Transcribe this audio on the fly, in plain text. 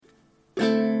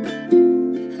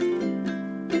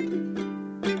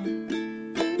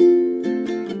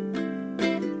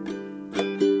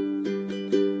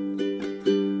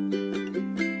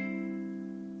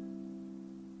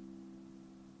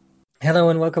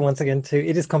welcome once again to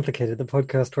It Is Complicated, the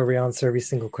podcast where we answer every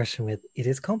single question with It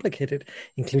Is Complicated,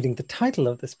 including the title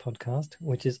of this podcast,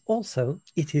 which is also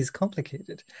It Is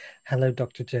Complicated. Hello,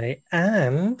 Dr. J,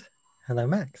 and hello,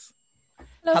 Max.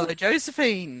 Hello,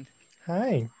 Josephine.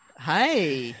 Hi.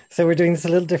 Hi. So we're doing this a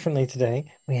little differently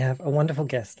today. We have a wonderful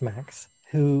guest, Max,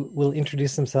 who will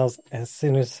introduce themselves as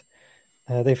soon as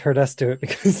they've heard us do it,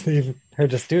 because they've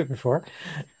heard us do it before,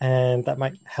 and that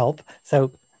might help.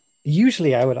 So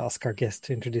usually I would ask our guests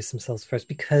to introduce themselves first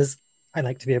because I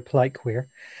like to be a polite queer.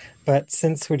 But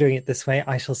since we're doing it this way,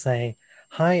 I shall say,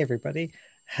 hi, everybody.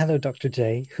 Hello, Dr.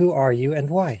 J. Who are you and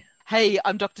why? Hey,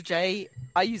 I'm Dr. J.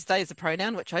 I use they as a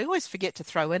pronoun, which I always forget to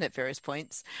throw in at various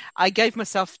points. I gave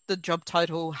myself the job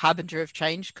title Harbinger of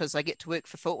Change because I get to work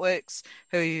for ThoughtWorks,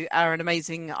 who are an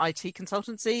amazing IT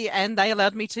consultancy, and they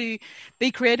allowed me to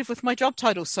be creative with my job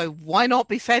title. So why not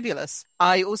be fabulous?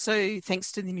 I also,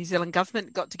 thanks to the New Zealand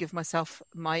government, got to give myself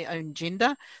my own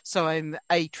gender. So I'm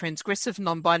a transgressive,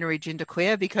 non-binary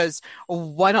genderqueer because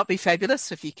why not be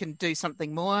fabulous if you can do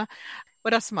something more?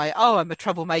 What else am I? Oh, I'm a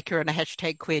troublemaker and a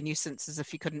hashtag queer nuisance, as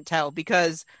if you couldn't tell,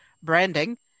 because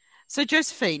branding. So,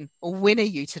 Josephine, when are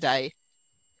you today?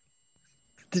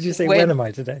 Did you say when am I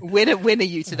today? When are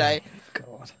you today? Oh,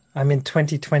 God. I'm in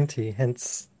 2020,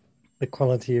 hence the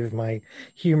quality of my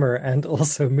humor and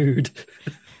also mood.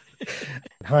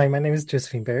 Hi, my name is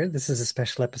Josephine Baird. This is a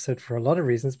special episode for a lot of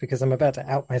reasons because I'm about to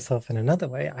out myself in another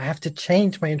way. I have to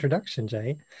change my introduction,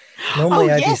 Jay.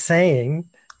 Normally I'd be saying,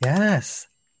 yes.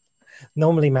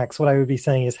 Normally, Max, what I would be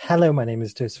saying is, hello, my name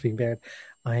is Josephine Baird.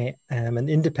 I am an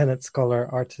independent scholar,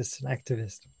 artist, and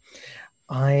activist.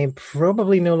 I'm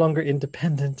probably no longer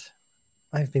independent.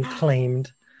 I've been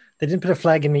claimed. They didn't put a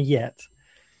flag in me yet,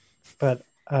 but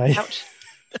Ouch.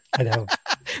 I know.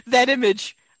 That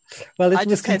image. Well, it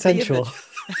was consensual.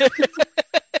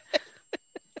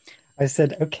 I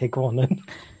said, okay, go on then.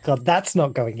 God, that's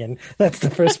not going in. That's the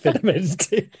first bit I made it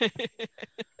to.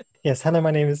 Yes, hello, my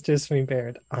name is Josephine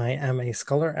Baird. I am a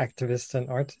scholar, activist,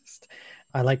 and artist.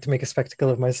 I like to make a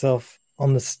spectacle of myself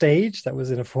on the stage. That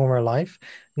was in a former life.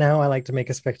 Now I like to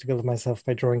make a spectacle of myself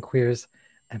by drawing queers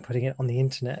and putting it on the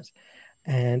internet.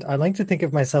 And I like to think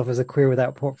of myself as a queer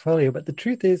without portfolio, but the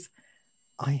truth is,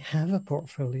 I have a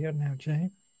portfolio now,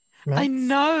 Jay. Max? I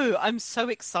know. I'm so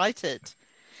excited.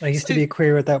 I used to be a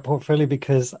queer without portfolio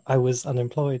because I was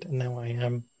unemployed, and now I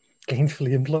am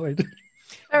gainfully employed.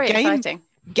 Very exciting.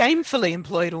 Gamefully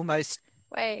employed almost.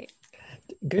 Wait.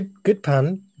 Good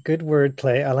pun. Good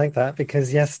wordplay. I like that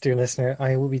because, yes, dear listener,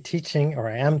 I will be teaching, or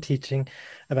I am teaching,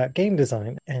 about game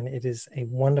design, and it is a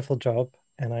wonderful job,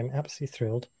 and I'm absolutely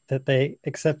thrilled that they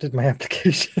accepted my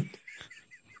application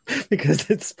because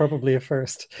it's probably a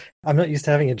first. I'm not used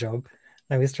to having a job.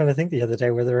 I was trying to think the other day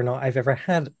whether or not I've ever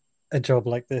had a job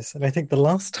like this, and I think the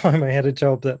last time I had a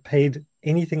job that paid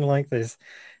anything like this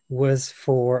was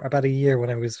for about a year when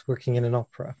I was working in an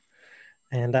opera.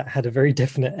 And that had a very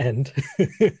definite end.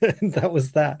 And that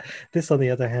was that. This, on the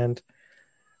other hand,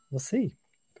 we'll see.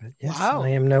 But yes, wow.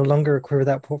 I am no longer a queer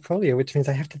without portfolio, which means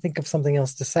I have to think of something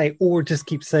else to say or just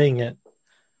keep saying it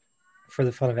for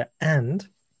the fun of it. And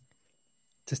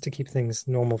just to keep things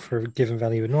normal for given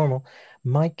value and normal,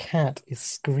 my cat is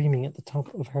screaming at the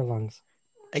top of her lungs.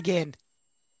 Again.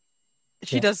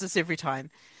 She does this every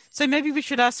time. So maybe we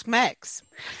should ask Max.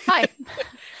 Hi,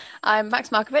 I'm Max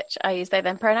Markovich. I use they,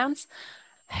 them pronouns.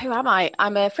 Who am I?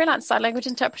 I'm a freelance sign language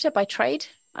interpreter by trade.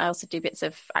 I also do bits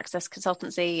of access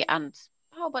consultancy and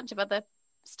a whole bunch of other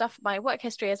stuff. My work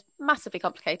history is massively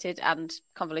complicated and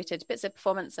convoluted. Bits of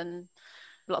performance and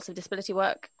lots of disability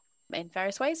work in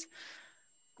various ways.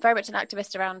 Very much an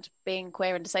activist around being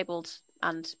queer and disabled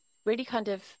and really kind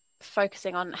of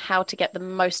focusing on how to get the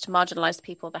most marginalized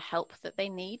people the help that they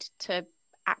need to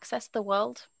access the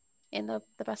world in the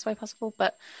best way possible.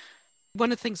 But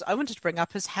one of the things I wanted to bring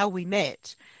up is how we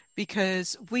met,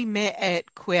 because we met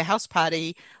at Queer House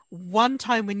Party one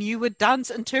time when you were dance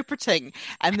interpreting,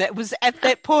 and that was at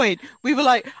that point we were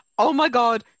like, oh my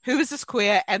God, who is this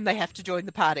queer, and they have to join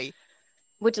the party.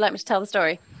 Would you like me to tell the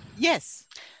story? Yes.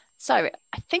 So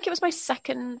I think it was my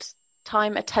second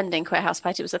time attending Queer House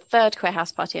Party. It was the third Queer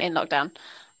House Party in lockdown,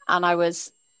 and I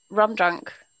was rum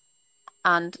drunk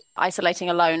and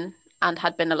isolating alone, and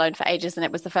had been alone for ages, and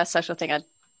it was the first social thing I'd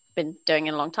been doing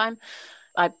in a long time.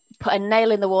 I put a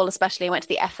nail in the wall, especially went to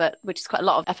the effort, which is quite a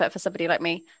lot of effort for somebody like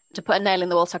me, to put a nail in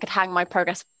the wall so I could hang my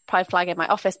Progress Pride flag in my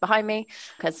office behind me,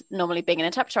 because normally being an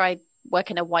interpreter I work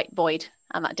in a white void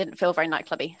and that didn't feel very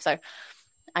nightclubby. So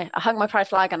I hung my Pride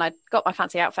flag and I got my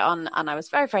fancy outfit on, and I was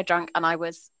very, very drunk, and I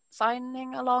was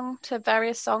signing along to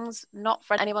various songs, not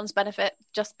for anyone's benefit,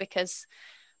 just because,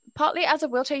 partly as a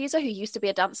wheelchair user who used to be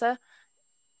a dancer,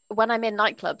 when I'm in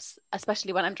nightclubs,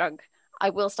 especially when I'm drunk, I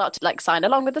will start to like sign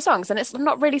along with the songs. And it's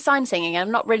not really sign singing.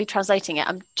 I'm not really translating it.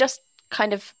 I'm just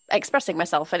kind of expressing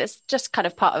myself. And it's just kind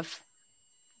of part of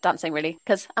dancing, really,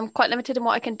 because I'm quite limited in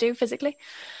what I can do physically.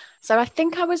 So I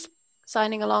think I was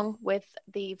signing along with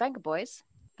the Vengaboys,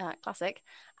 classic.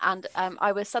 And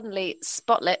I was suddenly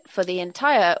spotlit for the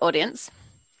entire audience,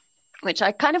 which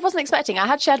I kind of wasn't expecting. I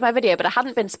had shared my video, but I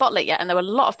hadn't been spotlit yet. And there were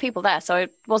a lot of people there. So I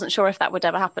wasn't sure if that would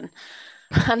ever happen.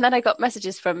 And then I got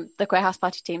messages from the Queer House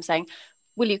Party team saying,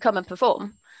 will you come and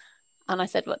perform? And I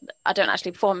said, well, I don't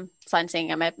actually perform sign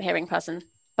singing. I'm a hearing person,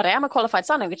 but I am a qualified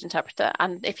sign language interpreter.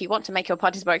 And if you want to make your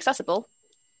parties more accessible,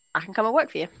 I can come and work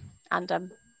for you. And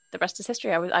the rest is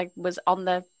history. I was on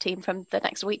the team from the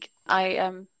next week.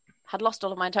 I had lost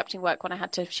all of my interpreting work when I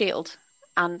had to Shield,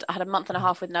 and I had a month and a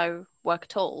half with no work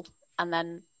at all, and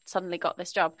then suddenly got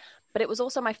this job. But it was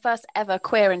also my first ever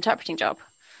queer interpreting job.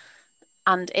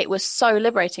 And it was so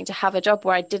liberating to have a job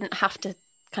where I didn't have to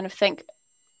kind of think,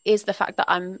 is the fact that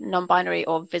I'm non-binary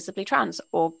or visibly trans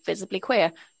or visibly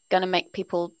queer going to make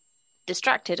people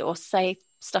distracted or say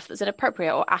stuff that's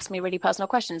inappropriate or ask me really personal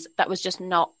questions? That was just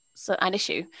not an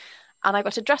issue. And I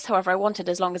got to dress however I wanted,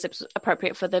 as long as it was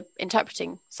appropriate for the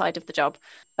interpreting side of the job.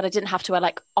 But I didn't have to wear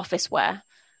like office wear.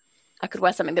 I could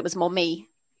wear something that was more me,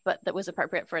 but that was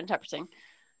appropriate for interpreting.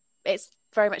 It's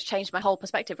very much changed my whole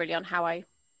perspective really on how I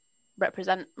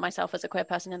represent myself as a queer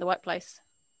person in the workplace,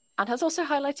 and has also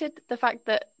highlighted the fact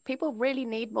that people really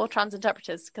need more trans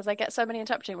interpreters, because I get so many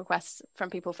interpreting requests from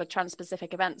people for trans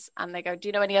specific events, and they go, do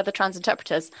you know any other trans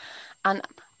interpreters? And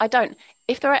I don't.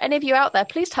 If there are any of you out there,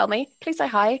 please tell me, please say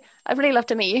hi. I'd really love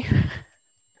to meet you.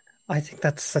 I think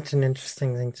that's such an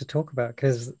interesting thing to talk about,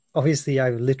 because obviously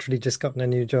I've literally just gotten a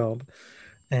new job,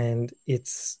 and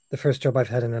it's the first job I've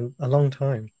had in a long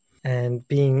time. And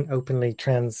being openly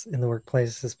trans in the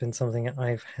workplace has been something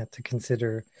I've had to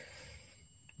consider,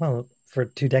 well, for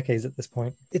 2 decades at this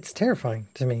point. It's terrifying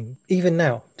to me. Even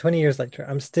now, 20 years later,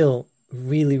 I'm still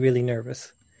really, really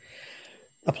nervous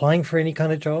applying for any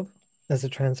kind of job as a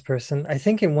trans person. I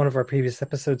think in one of our previous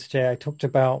episodes, Jay, I talked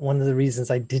about one of the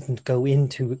reasons I didn't go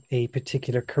into a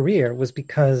particular career was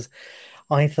because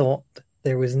I thought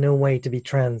there was no way to be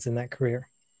trans in that career.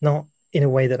 Not in a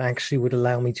way that actually would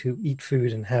allow me to eat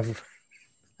food and have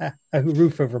a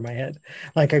roof over my head.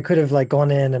 Like I could have like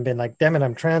gone in and been like, damn it,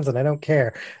 I'm trans and I don't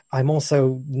care. I'm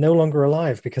also no longer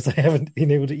alive because I haven't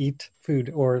been able to eat food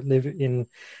or live in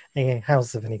a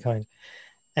house of any kind.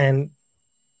 And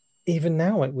even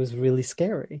now it was really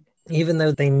scary, even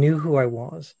though they knew who I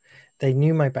was, they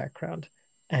knew my background,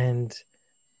 and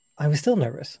I was still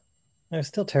nervous. I was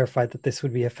still terrified that this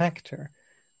would be a factor.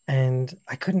 And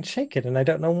I couldn't shake it, and I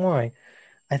don't know why.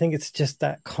 I think it's just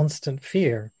that constant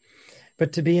fear.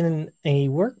 But to be in a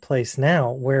workplace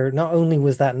now where not only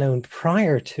was that known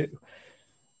prior to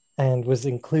and was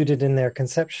included in their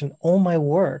conception, all my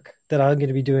work that I'm going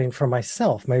to be doing for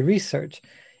myself, my research,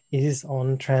 is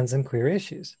on trans and queer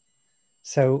issues.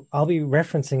 So I'll be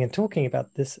referencing and talking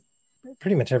about this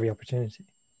pretty much every opportunity.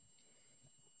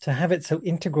 To have it so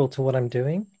integral to what I'm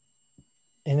doing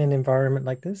in an environment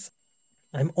like this,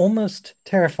 I'm almost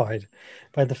terrified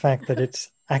by the fact that it's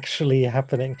actually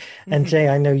happening. And Jay,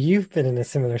 I know you've been in a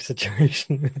similar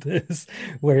situation with this,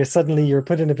 where suddenly you're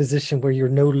put in a position where you're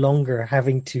no longer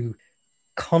having to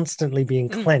constantly be in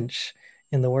clench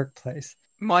in the workplace.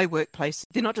 My workplace,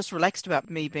 they're not just relaxed about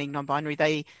me being non-binary,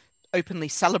 they openly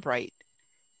celebrate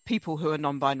people who are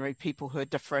non-binary, people who are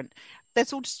different.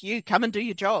 That's all just you. Come and do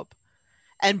your job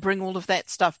and bring all of that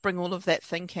stuff, bring all of that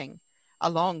thinking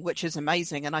along, which is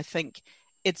amazing. And I think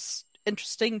it's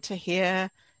interesting to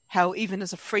hear how even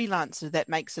as a freelancer that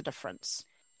makes a difference.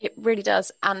 It really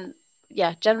does. And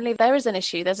yeah, generally there is an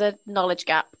issue. There's a knowledge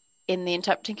gap in the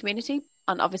interpreting community.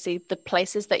 And obviously the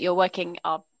places that you're working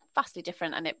are vastly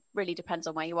different, and it really depends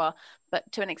on where you are.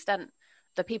 But to an extent,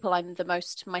 the people I'm the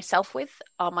most myself with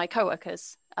are my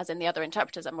co-workers, as in the other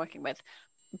interpreters I'm working with.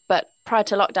 But prior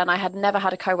to lockdown, I had never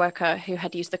had a co-worker who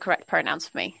had used the correct pronouns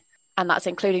for me. And that's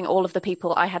including all of the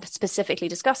people I had specifically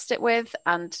discussed it with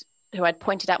and who had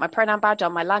pointed out my pronoun badge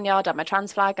on my lanyard, on my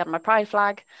trans flag, on my pride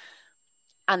flag.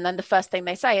 And then the first thing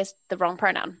they say is the wrong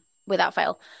pronoun, without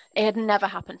fail. It had never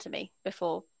happened to me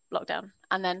before lockdown.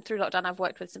 And then through lockdown, I've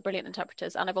worked with some brilliant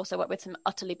interpreters, and I've also worked with some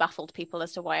utterly baffled people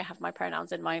as to why I have my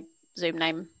pronouns in my Zoom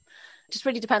name. It just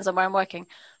really depends on where I'm working.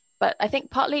 But I think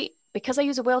partly because I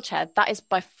use a wheelchair, that is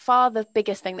by far the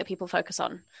biggest thing that people focus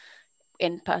on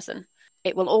in person.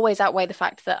 It will always outweigh the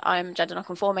fact that I'm gender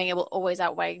non-conforming. It will always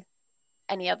outweigh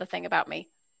any other thing about me.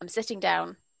 I'm sitting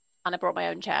down and I brought my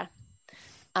own chair.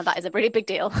 And that is a really big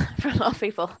deal for a lot of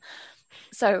people.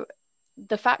 So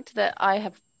the fact that I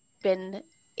have been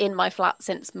in my flat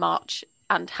since March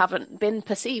and haven't been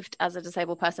perceived as a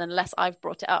disabled person unless I've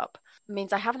brought it up,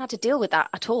 means I haven't had to deal with that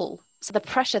at all. So the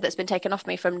pressure that's been taken off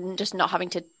me from just not having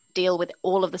to deal with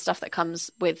all of the stuff that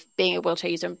comes with being a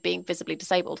wheelchair user and being visibly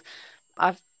disabled,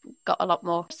 I've got a lot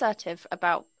more assertive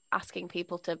about asking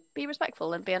people to be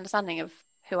respectful and be understanding of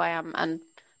who I am, and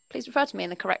please refer to me in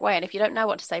the correct way. And if you don't know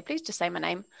what to say, please just say my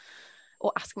name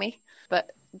or ask me.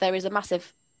 But there is a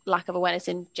massive lack of awareness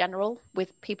in general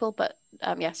with people, but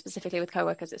specifically with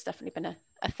co-workers, it's definitely been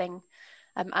a thing.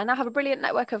 I now have a brilliant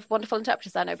network of wonderful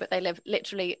interpreters I know, but they live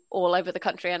literally all over the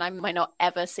country and I might not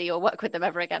ever see or work with them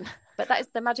ever again. But that is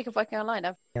the magic of working online.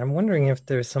 I'm wondering if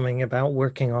there's something about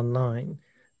working online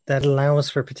that allows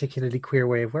for a particularly queer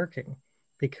way of working,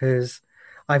 because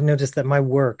I've noticed that my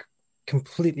work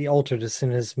completely altered as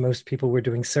soon as most people were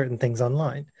doing certain things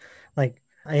online. Like,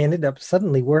 I ended up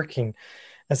suddenly working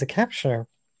as a captioner,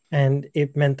 and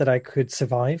it meant that I could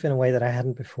survive in a way that I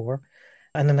hadn't before.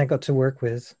 And then I got to work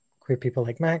with queer people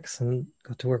like Max, and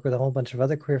got to work with a whole bunch of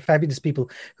other queer fabulous people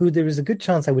who there is a good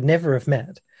chance I would never have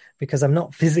met, because I'm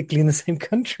not physically in the same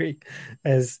country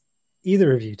as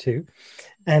either of you two.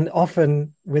 And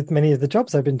often with many of the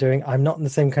jobs I've been doing, I'm not in the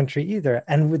same country either.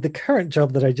 And with the current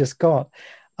job that I just got,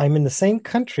 I'm in the same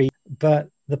country, but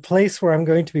the place where I'm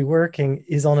going to be working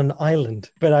is on an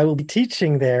island. But I will be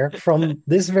teaching there from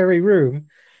this very room.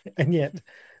 And yet,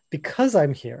 because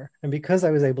I'm here and because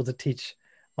I was able to teach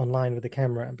online with the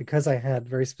camera, and because I had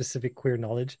very specific queer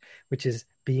knowledge, which is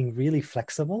being really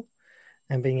flexible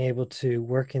and being able to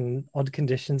work in odd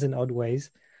conditions in odd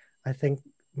ways, I think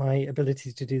my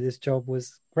ability to do this job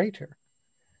was greater.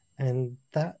 And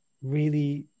that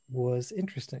really was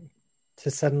interesting,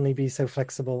 to suddenly be so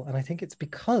flexible. And I think it's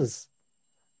because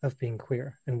of being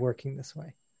queer and working this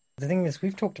way. The thing is,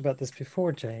 we've talked about this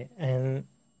before, Jay, and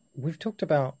we've talked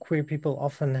about queer people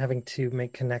often having to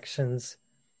make connections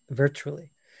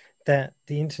virtually, that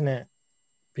the internet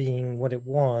being what it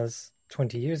was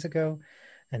 20 years ago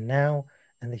and now,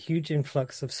 and the huge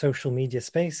influx of social media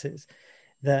spaces,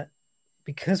 that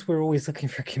because we're always looking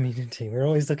for community, we're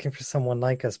always looking for someone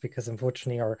like us, because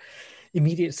unfortunately our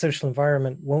immediate social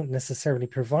environment won't necessarily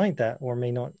provide that, or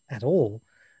may not at all.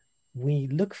 We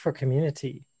look for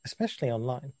community, especially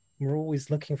online. We're always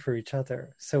looking for each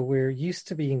other. So we're used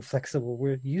to being flexible.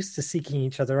 We're used to seeking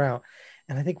each other out.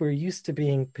 And I think we're used to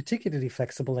being particularly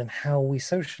flexible in how we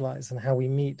socialize and how we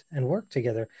meet and work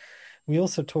together. We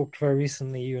also talked very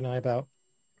recently, you and I, about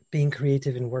being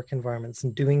creative in work environments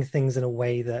and doing things in a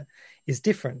way that is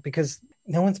different, because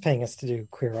no one's paying us to do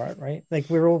queer art, right? Like,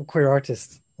 we're all queer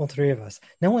artists, all three of us.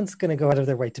 No one's going to go out of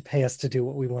their way to pay us to do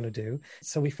what we want to do.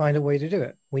 So we find a way to do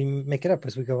it. We make it up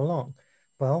as we go along.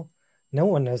 Well, no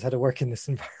one knows how to work in this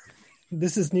environment.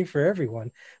 This is new for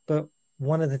everyone. But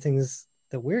one of the things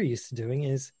that we're used to doing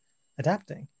is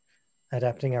adapting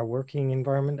our working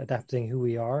environment, adapting who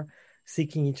we are,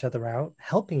 seeking each other out,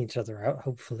 helping each other out,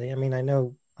 hopefully. I mean, I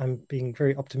know I'm being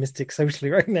very optimistic socially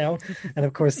right now. And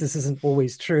of course, this isn't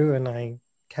always true. And I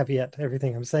caveat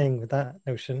everything I'm saying with that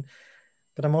notion.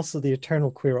 But I'm also the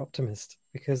eternal queer optimist,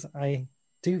 because I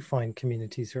do find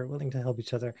communities who are willing to help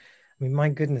each other. I mean, my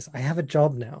goodness, I have a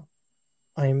job now.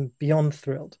 I'm beyond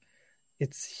thrilled.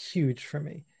 It's huge for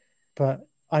me. But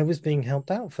I was being helped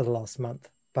out for the last month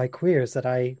by queers that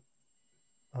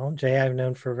Jay, I've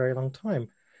known for a very long time.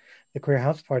 The Queer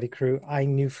House Party crew, I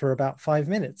knew for about 5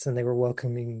 minutes, and they were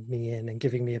welcoming me in and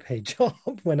giving me a paid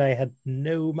job when I had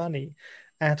no money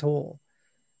at all.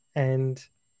 And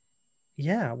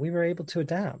yeah, we were able to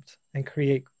adapt and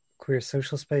create queer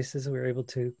social spaces. We were able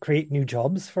to create new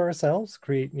jobs for ourselves,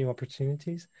 create new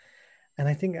opportunities. And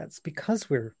I think that's because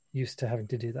we're used to having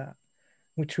to do that,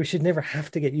 which we should never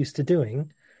have to get used to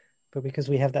doing. But because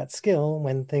we have that skill,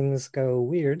 when things go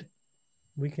weird,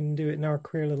 we can do it in our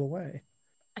queer little way.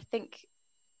 I think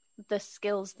the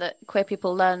skills that queer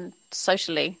people learn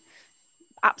socially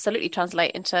absolutely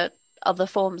translate into other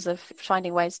forms of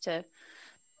finding ways to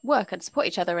work and support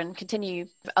each other and continue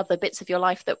other bits of your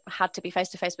life that had to be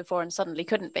face-to-face before and suddenly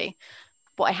couldn't be.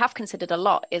 What I have considered a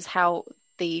lot is how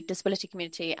the disability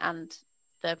community and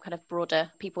the kind of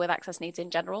broader people with access needs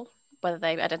in general, whether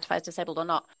they identify as disabled or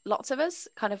not, lots of us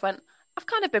kind of went, I've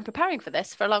kind of been preparing for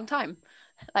this for a long time.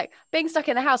 Like, being stuck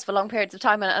in the house for long periods of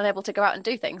time and unable to go out and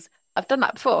do things, I've done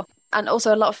that before. And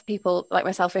also a lot of people like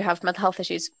myself who have mental health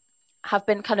issues have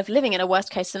been kind of living in a worst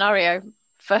case scenario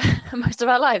for most of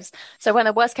our lives. So when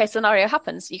a worst case scenario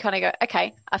happens, you kind of go,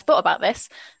 okay, I've thought about this.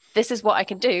 This is what I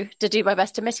can do to do my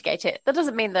best to mitigate it. That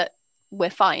doesn't mean that we're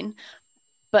fine.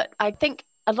 But I think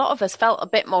a lot of us felt a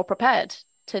bit more prepared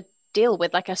to deal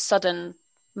with like a sudden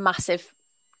massive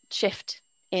shift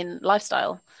in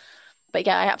lifestyle. But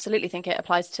yeah, I absolutely think it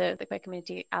applies to the queer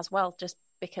community as well, just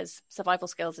because survival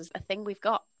skills is a thing we've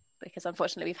got, because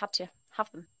unfortunately we've had to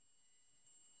have them.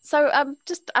 So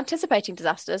just anticipating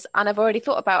disasters, and I've already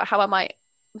thought about how I might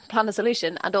plan a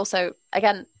solution. And also,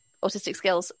 again, autistic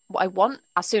skills, what I want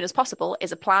as soon as possible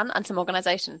is a plan and some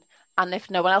organization. And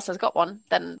if no one else has got one,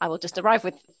 then I will just arrive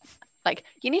with, like,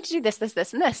 you need to do this, this,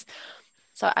 this, and this.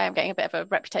 So I am getting a bit of a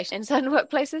reputation in certain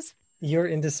workplaces. You're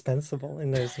indispensable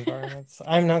in those environments.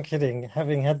 I'm not kidding.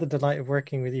 Having had the delight of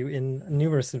working with you in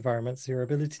numerous environments, your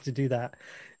ability to do that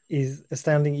is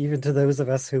astounding, even to those of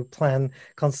us who plan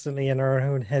constantly in our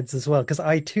own heads as well. Because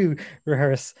I too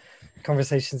rehearse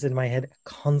conversations in my head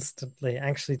constantly,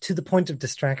 actually to the point of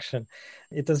distraction.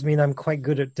 It does mean I'm quite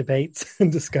good at debates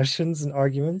and discussions and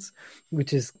arguments,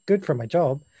 which is good for my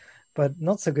job, but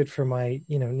not so good for my,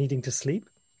 needing to sleep.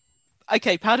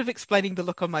 Okay, part of explaining the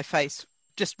look on my face,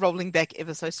 just rolling back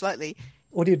ever so slightly.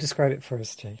 What do you describe it for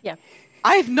us, Jay? Yeah.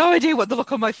 I have no idea what the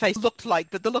look on my face looked like,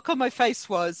 but the look on my face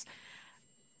was,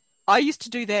 I used to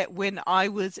do that when I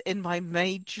was in my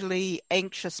majorly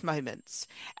anxious moments.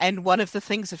 And one of the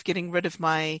things of getting rid of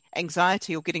my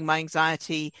anxiety, or getting my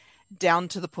anxiety down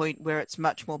to the point where it's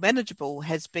much more manageable,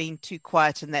 has been to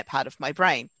quieten that part of my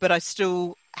brain. But I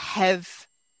still have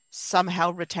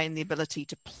somehow retained the ability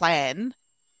to plan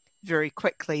very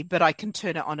quickly, but I can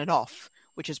turn it on and off,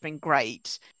 which has been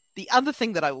great. The other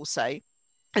thing that I will say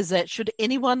is that should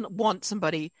anyone want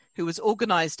somebody who is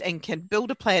organized and can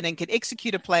build a plan and can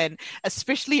execute a plan,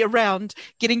 especially around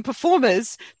getting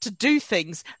performers to do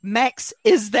things, Max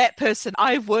is that person.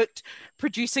 I've worked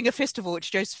producing a festival,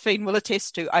 which Josephine will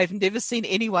attest to. I've never seen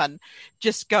anyone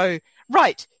just go,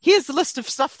 right, here's the list of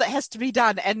stuff that has to be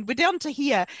done, and we're down to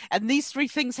here, and these 3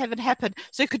 things haven't happened.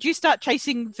 So could you start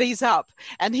chasing these up?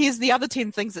 And here's the other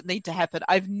 10 things that need to happen.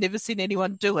 I've never seen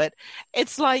anyone do it.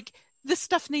 It's like, this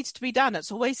stuff needs to be done.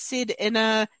 It's always said in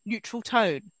a neutral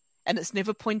tone, and it's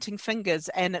never pointing fingers,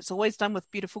 and it's always done with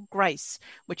beautiful grace,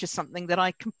 which is something that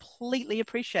I completely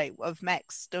appreciate of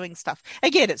Max doing stuff.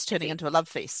 Again, it's turning into a love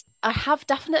feast. I have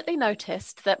definitely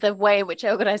noticed that the way in which I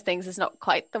organise things is not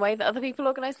quite the way that other people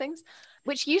organise things,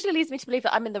 which usually leads me to believe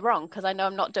that I'm in the wrong because I know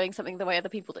I'm not doing something the way other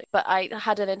people do. But I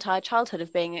had an entire childhood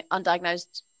of being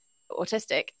undiagnosed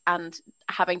autistic and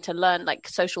having to learn like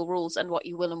social rules and what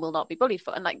you will and will not be bullied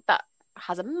for, and like that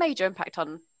has a major impact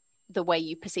on the way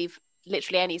you perceive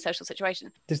literally any social situation.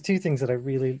 There's 2 things that I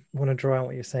really want to draw out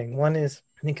what you're saying. One is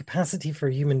an incapacity for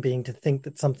a human being to think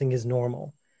that something is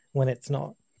normal when it's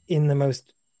not, in the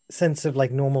most sense of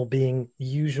like normal being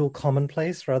usual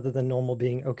commonplace rather than normal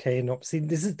being okay. See,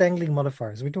 this is dangling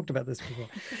modifiers. We talked about this before.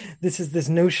 This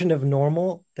notion of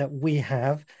normal that we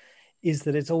have is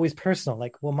that it's always personal.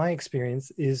 Like, well, my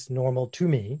experience is normal to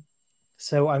me,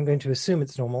 so I'm going to assume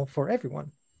it's normal for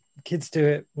everyone. Kids do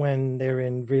it when they're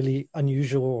in really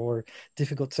unusual or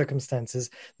difficult circumstances.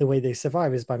 The way they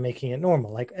survive is by making it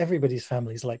normal. Like everybody's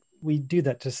families, like we do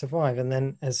that to survive. And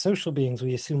then as social beings,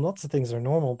 we assume lots of things are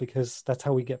normal because that's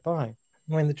how we get by.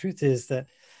 When the truth is that,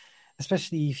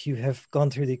 especially if you have gone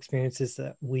through the experiences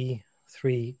that we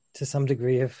 3 to some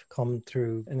degree have come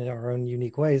through in our own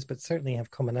unique ways, but certainly have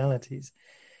commonalities,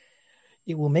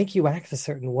 it will make you act a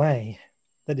certain way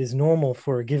that is normal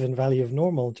for a given value of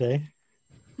normal, Jay,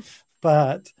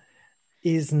 but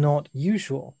is not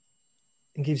usual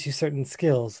and gives you certain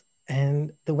skills.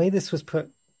 And the way this was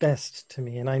put best to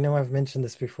me, and I know I've mentioned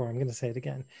this before, I'm going to say it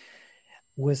again,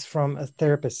 was from a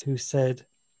therapist who said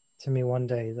to me one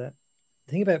day that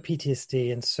the thing about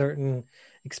PTSD and certain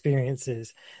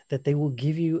experiences, that they will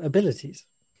give you abilities.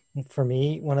 For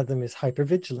me, one of them is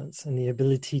hypervigilance and the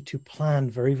ability to plan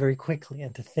very, very quickly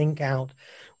and to think out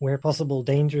where possible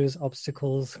dangers,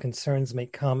 obstacles, concerns may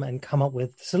come and come up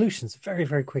with solutions very,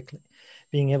 very quickly,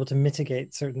 being able to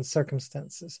mitigate certain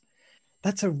circumstances.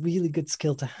 That's a really good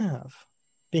skill to have.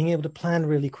 Being able to plan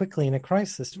really quickly in a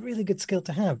crisis, really good skill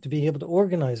to have. To be able to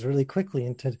organize really quickly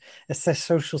and to assess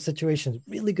social situations,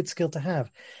 really good skill to have.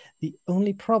 The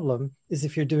only problem is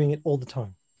if you're doing it all the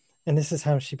time. And this is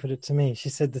how she put it to me. She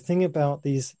said, the thing about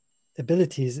these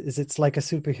abilities is it's like a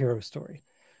superhero story.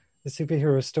 The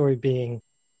superhero story being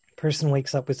a person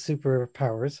wakes up with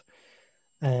superpowers.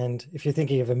 And if you're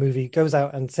thinking of a movie, goes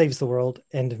out and saves the world,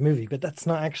 end of movie. But that's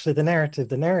not actually the narrative.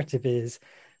 The narrative is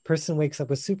person wakes up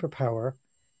with superpower,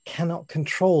 cannot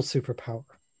control superpower,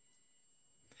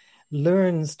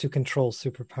 learns to control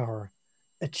superpower,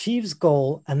 achieves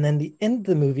goal, and then the end of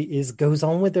the movie is goes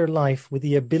on with their life with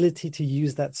the ability to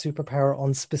use that superpower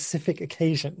on specific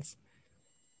occasions.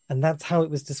 And that's how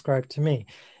it was described to me.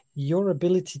 Your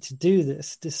ability to do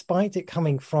this, despite it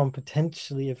coming from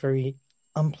potentially a very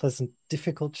unpleasant,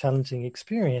 difficult, challenging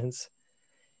experience,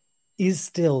 is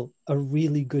still a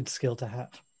really good skill to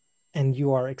have, and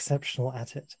you are exceptional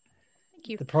at it. Thank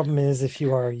you. The problem is if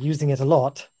you are using it a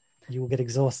lot, you will get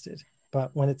exhausted.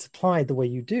 But when it's applied the way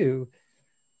you do,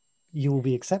 you will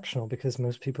be exceptional because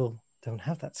most people don't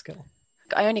have that skill.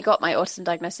 I only got my autism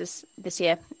diagnosis this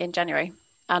year in January.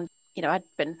 And, I'd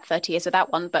been 30 years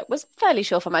without one, but was fairly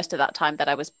sure for most of that time that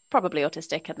I was probably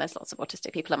autistic. And there's lots of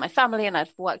autistic people in my family. And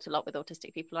I've worked a lot with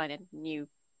autistic people. I knew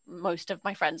most of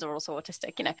my friends are also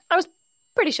autistic. I was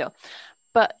pretty sure.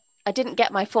 But I didn't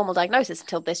get my formal diagnosis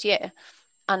until this year.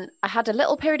 And I had a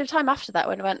little period of time after that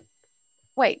when I went,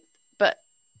 wait, but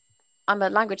I'm a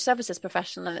language services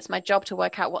professional and it's my job to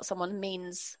work out what someone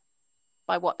means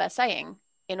by what they're saying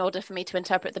in order for me to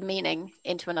interpret the meaning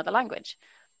into another language.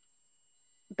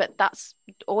 But that's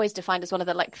always defined as one of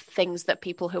the things that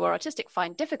people who are autistic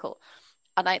find difficult.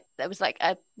 And there was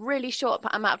a really short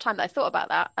amount of time that I thought about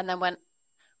that and then went,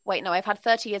 wait, no, I've had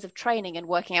 30 years of training in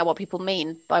working out what people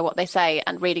mean by what they say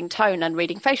and reading tone and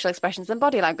reading facial expressions and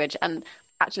body language. And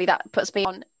actually that puts me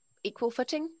on equal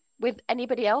footing with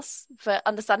anybody else for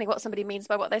understanding what somebody means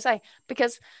by what they say.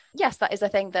 Because yes, that is a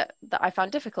thing that I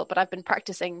found difficult, but I've been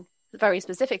practicing very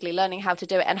specifically learning how to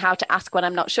do it and how to ask when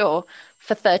I'm not sure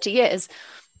for 30 years.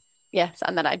 Yes.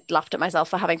 And then I laughed at myself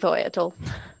for having thought it at all.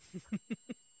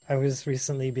 I was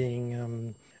recently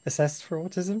being assessed for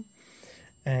autism.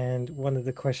 And one of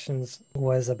the questions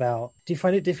was about, do you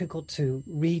find it difficult to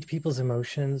read people's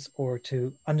emotions or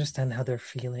to understand how they're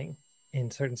feeling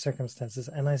in certain circumstances?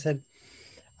 And I said,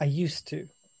 I used to.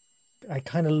 I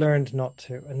kind of learned not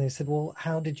to. And they said, well,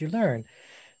 how did you learn?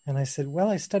 And I said, well,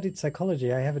 I studied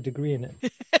psychology. I have a degree in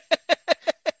it.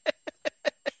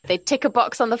 They tick a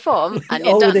box on the form and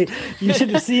you're done. You should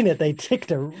have seen it. They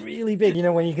ticked a really big,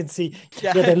 when you can see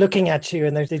they're looking at you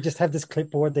and they just have this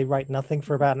clipboard. They write nothing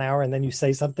for about an hour and then you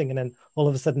say something and then all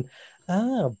of a sudden,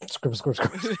 scribble.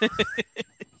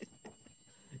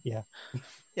 Yeah.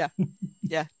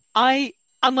 I,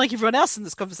 unlike everyone else in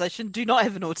this conversation, do not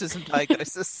have an autism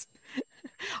diagnosis.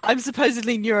 I'm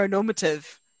supposedly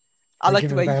neuronormative. I like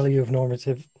the way value of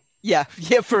normative. Yeah,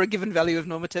 for a given value of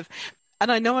normative.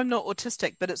 And I know I'm not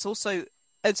autistic, but it's also,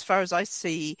 as far as I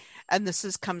see, and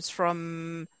this comes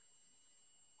from,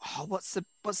 what's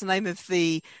the name of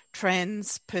the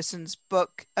trans person's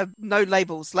book? No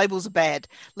labels. Labels are bad.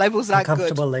 Labels are good.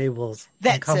 Uncomfortable Labels.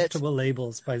 That's Uncomfortable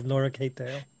Labels by Laura Kate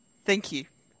Dale. Thank you.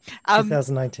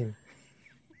 2019.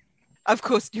 Of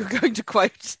course, you're going to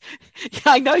quote.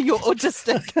 I know you're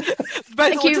autistic.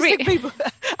 Both autistic people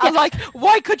are like,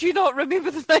 why could you not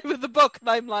remember the name of the book? And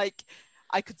I'm like,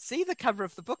 I could see the cover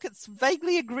of the book. It's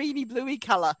vaguely a greeny, bluey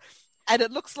color, and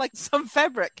it looks like some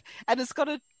fabric, and it's got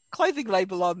a clothing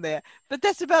label on there. But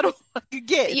that's about all I could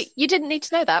get. You didn't need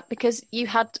to know that because you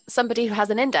had somebody who has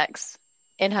an index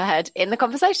in her head in the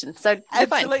conversation. So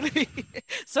absolutely.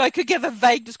 So I could give a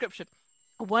vague description.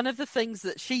 One of the things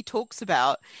that she talks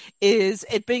about is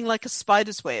it being like a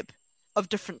spider's web of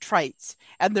different traits.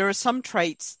 And there are some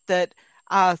traits that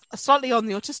are slightly on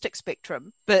the autistic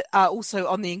spectrum, but are also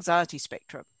on the anxiety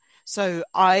spectrum. So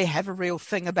I have a real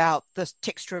thing about the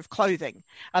texture of clothing,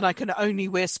 and I can only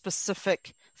wear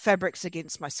specific fabrics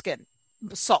against my skin.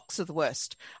 Socks are the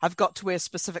worst. I've got to wear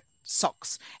specific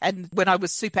socks. And when I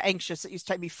was super anxious, it used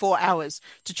to take me 4 hours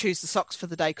to choose the socks for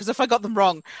the day. Because if I got them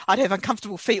wrong, I'd have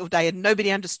uncomfortable feet all day and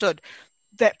nobody understood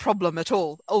that problem at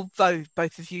all. Although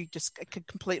both of you just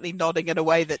completely nodding in a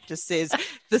way that just says,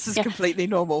 this is completely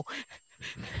normal.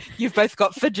 You've both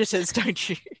got fidgeters, don't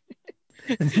you?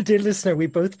 Dear listener, we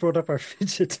both brought up our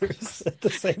fidgeters at the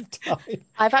same time.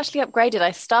 I've actually upgraded.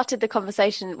 I started the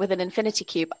conversation with an infinity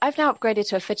cube. I've now upgraded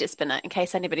to a fidget spinner in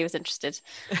case anybody was interested.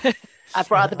 I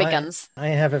brought out the big guns. I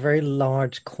have a very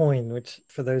large coin, which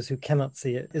for those who cannot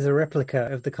see it, is a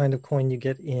replica of the kind of coin you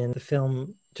get in the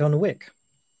film John Wick.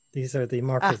 These are the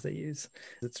markers they use.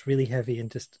 It's really heavy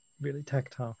and just really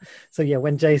tactile. So yeah,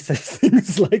 when Jay says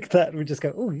things like that, we just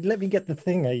go, oh, let me get the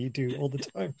thing you do all the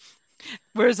time.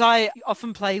 Whereas I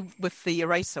often play with the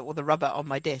eraser or the rubber on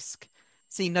my desk.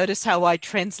 See, notice how I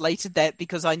translated that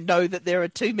because I know that there are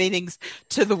two meanings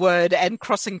to the word and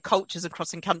crossing cultures and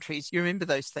crossing countries. You remember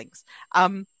those things.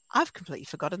 I've completely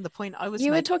forgotten the point I was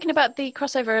You were talking about the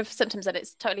crossover of symptoms, and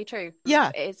it's totally true. Yeah.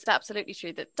 It's absolutely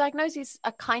true that diagnoses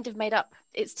are kind of made up.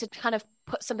 It's to kind of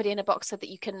put somebody in a box so that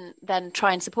you can then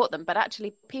try and support them. But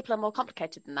actually, people are more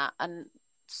complicated than that. And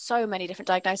so many different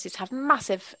diagnoses have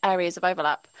massive areas of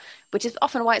overlap, which is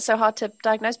often why it's so hard to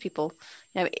diagnose people.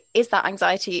 You know, is that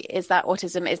anxiety? Is that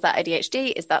autism? Is that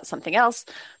ADHD? Is that something else?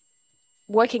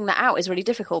 Working that out is really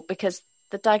difficult because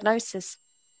the diagnosis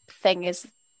thing is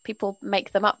people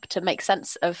make them up to make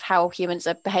sense of how humans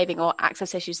are behaving or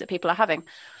access issues that people are having.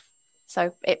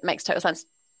 So it makes total sense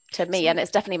to me. And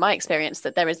it's definitely my experience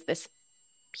that there is this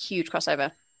huge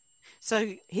crossover.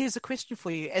 So here's a question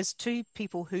for you. As two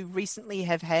people who recently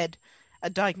have had a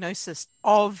diagnosis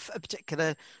of a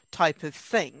particular type of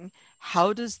thing,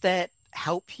 how does that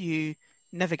help you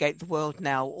navigate the world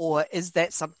now? Or is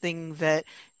that something that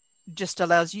just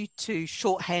allows you to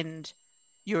shorthand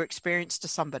your experience to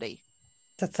somebody?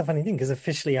 That's the funny thing, because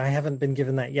officially I haven't been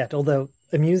given that yet. Although,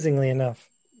 amusingly enough,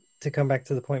 to come back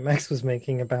to the point Max was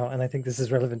making about, and I think this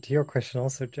is relevant to your question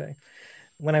also, Jay,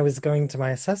 when I was going to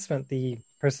my assessment, the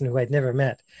person who I'd never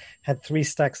met had 3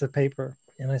 stacks of paper.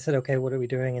 And I said, okay, what are we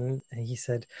doing? And he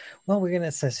said, well, we're going to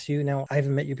assess you. Now, I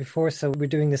haven't met you before, so we're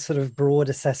doing this sort of broad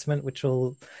assessment, which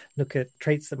will look at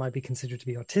traits that might be considered to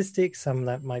be autistic, some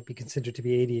that might be considered to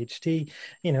be ADHD,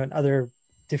 and other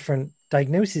different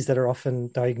diagnoses that are often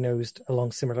diagnosed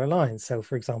along similar lines. So,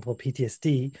 for example,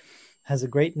 PTSD has a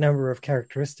great number of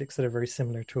characteristics that are very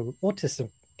similar to autism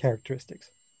characteristics.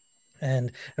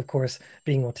 And of course,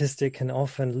 being autistic can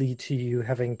often lead to you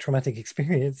having traumatic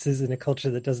experiences in a culture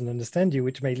that doesn't understand you,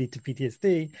 which may lead to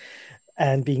PTSD.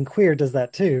 And being queer does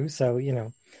that too. So,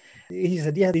 he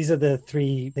said, yeah, these are the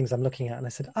 3 things I'm looking at. And I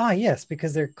said, yes,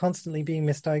 because they're constantly being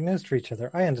misdiagnosed for each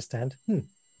other. I understand.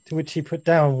 To which he put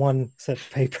down 1 set of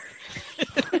paper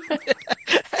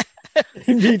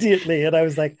immediately. And I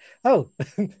was like, oh,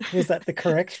 was that the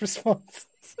correct response?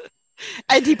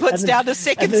 And he puts down a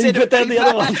second set of paper. The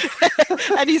other one.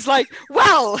 And he's like,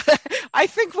 well, I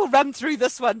think we'll run through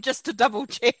this one just to double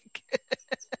check.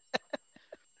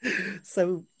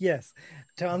 So, yes,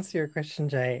 to answer your question,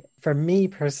 Jay, for me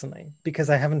personally, because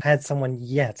I haven't had someone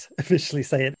yet officially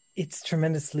say it, it's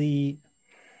tremendously,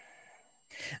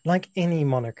 like any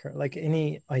moniker, like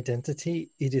any identity,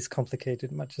 it is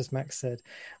complicated, much as Max said.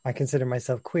 I consider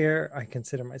myself queer. I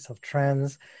consider myself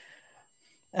trans.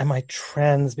 Am I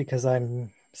trans because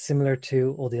I'm similar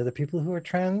to all the other people who are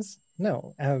trans?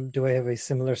 No. Do I have a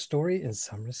similar story in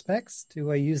some respects?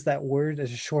 Do I use that word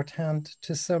as a shorthand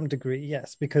to some degree?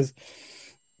 Yes, because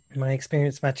my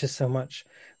experience matches so much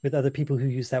with other people who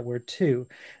use that word too.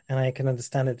 And I can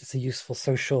understand it as a useful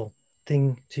social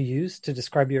thing to use to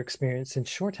describe your experience in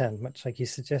shorthand, much like you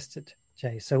suggested,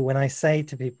 Jay. So when I say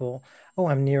to people, oh,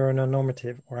 I'm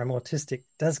neuronormative or I'm autistic, it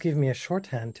does give me a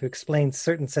shorthand to explain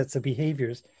certain sets of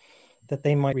behaviors that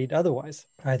they might read otherwise,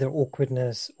 either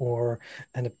awkwardness or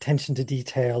an attention to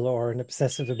detail or an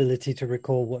obsessive ability to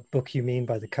recall what book you mean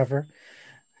by the cover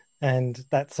and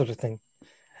that sort of thing.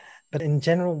 But in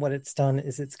general, what it's done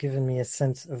is it's given me a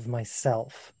sense of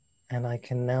myself, and I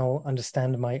can now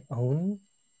understand my own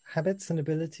habits and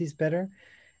abilities better.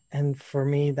 And for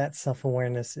me, that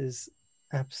self-awareness is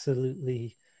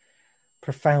absolutely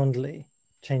profoundly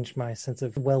changed my sense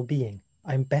of well-being.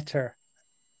 I'm better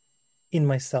in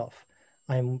myself.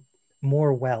 I'm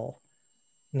more well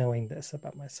knowing this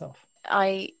about myself.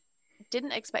 I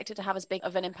didn't expect it to have as big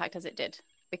of an impact as it did,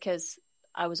 because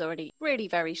I was already really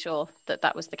very sure that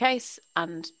that was the case,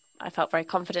 and I felt very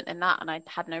confident in that, and I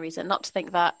had no reason not to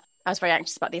think that. I was very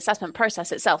anxious about the assessment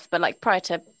process itself, but like prior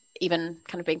to even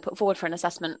kind of being put forward for an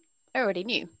assessment, I already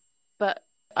knew. But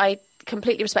I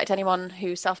completely respect anyone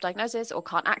who self-diagnoses or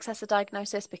can't access a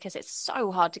diagnosis, because it's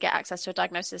so hard to get access to a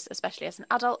diagnosis, especially as an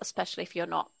adult, especially if you're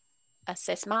not a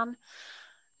cis man,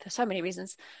 for so many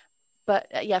reasons. But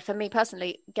yeah, for me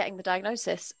personally, getting the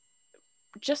diagnosis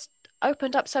just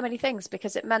opened up so many things,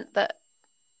 because it meant that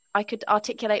I could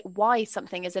articulate why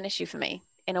something is an issue for me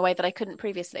in a way that I couldn't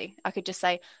previously. I could just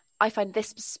say, I find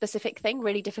this specific thing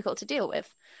really difficult to deal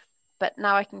with. But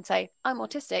now I can say, I'm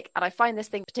autistic and I find this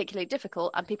thing particularly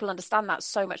difficult, and people understand that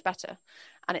so much better.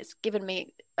 And it's given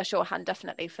me a shorthand,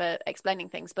 definitely, for explaining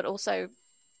things. But also,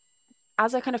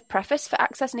 as a kind of preface for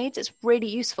access needs, it's really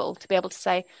useful to be able to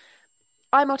say,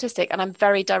 I'm autistic and I'm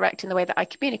very direct in the way that I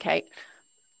communicate.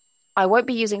 I won't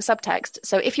be using subtext.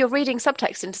 So if you're reading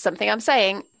subtext into something I'm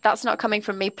saying, that's not coming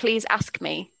from me. Please ask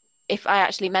me if I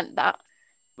actually meant that.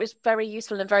 It was very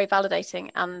useful and very validating,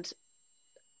 and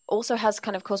also has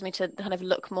kind of caused me to kind of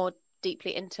look more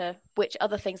deeply into which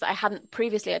other things that I hadn't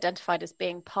previously identified as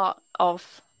being part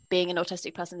of being an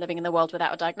autistic person living in the world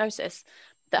without a diagnosis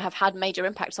that have had major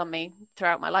impacts on me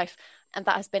throughout my life. And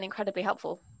that has been incredibly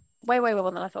helpful. Way, way more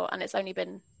than I thought. And it's only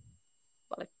been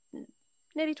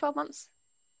nearly 12 months.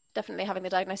 Definitely having the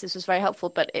diagnosis was very helpful,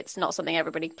 but it's not something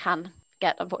everybody can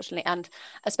get, unfortunately. And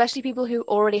especially people who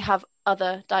already have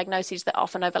other diagnoses that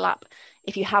often overlap.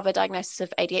 If you have a diagnosis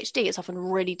of ADHD, it's often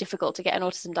really difficult to get an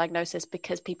autism diagnosis,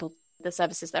 because the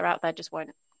services that are out there just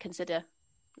won't consider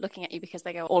looking at you, because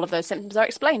they go, all of those symptoms are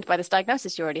explained by this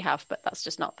diagnosis you already have. But that's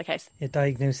just not the case. Your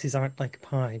diagnoses aren't like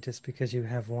pie. Just because you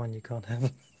have one, you can't have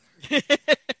them.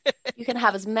 You can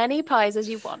have as many pies as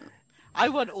you want. I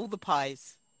want all the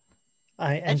pies.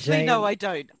 And Actually, Jay, no, I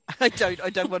don't. I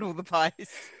don't want all the pies.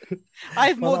 I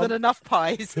have more than enough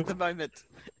pies at the moment.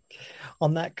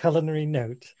 On that culinary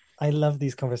note, I love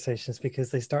these conversations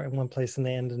because they start in one place and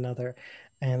they end another.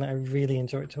 And I really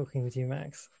enjoyed talking with you,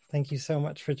 Max. Thank you so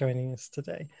much for joining us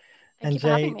today. Thank you for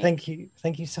Jay, having me.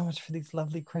 thank you so much for these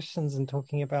lovely questions and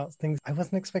talking about things I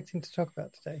wasn't expecting to talk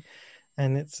about today.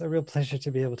 And it's a real pleasure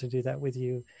to be able to do that with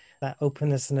you. That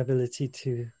openness and ability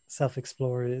to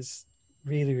self-explore is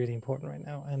really, really important right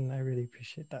now. And I really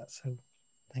appreciate that. So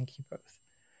thank you both.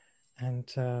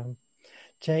 And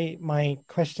Jay, my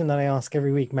question that I ask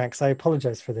every week, Max, I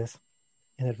apologize for this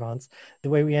in advance. The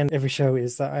way we end every show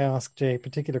is that I ask Jay a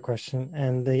particular question,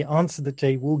 and the answer that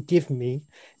Jay will give me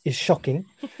is shocking,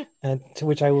 and to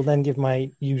which I will then give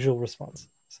my usual response.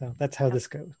 So that's how this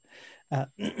goes.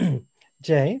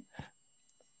 Jay,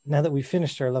 now that we've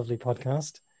finished our lovely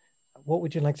podcast, what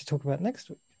would you like to talk about next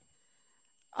week?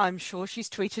 I'm sure she's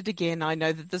tweeted again. I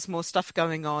know that there's more stuff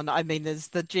going on. I mean, there's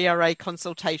the GRA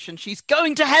consultation. She's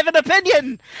going to have an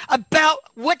opinion about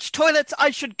which toilets I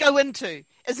should go into,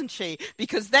 isn't she?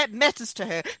 Because that matters to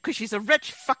her, because she's a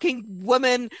rich fucking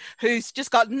woman who's just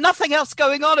got nothing else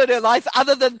going on in her life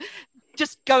other than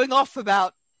just going off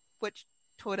about which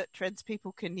toilet trans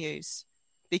people can use.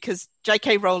 Because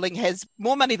J.K. Rowling has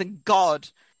more money than God.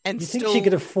 And you think she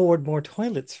could afford more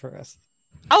toilets for us?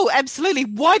 Oh, absolutely.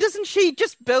 Why doesn't she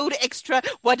just build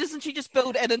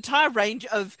an entire range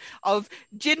of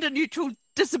gender neutral,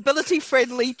 disability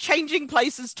friendly, changing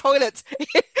places toilets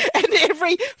in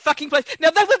every fucking place?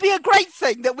 Now, that would be a great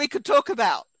thing that we could talk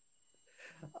about.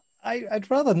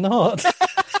 I'd rather not.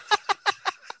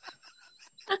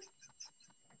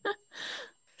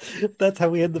 That's how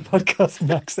we end the podcast,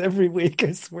 Max, every week,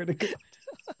 I swear to God.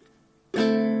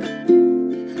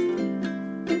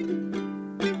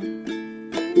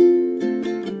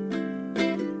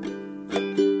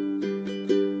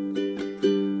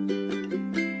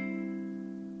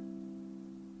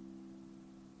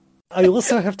 I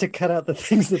also have to cut out the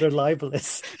things that are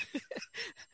libelous.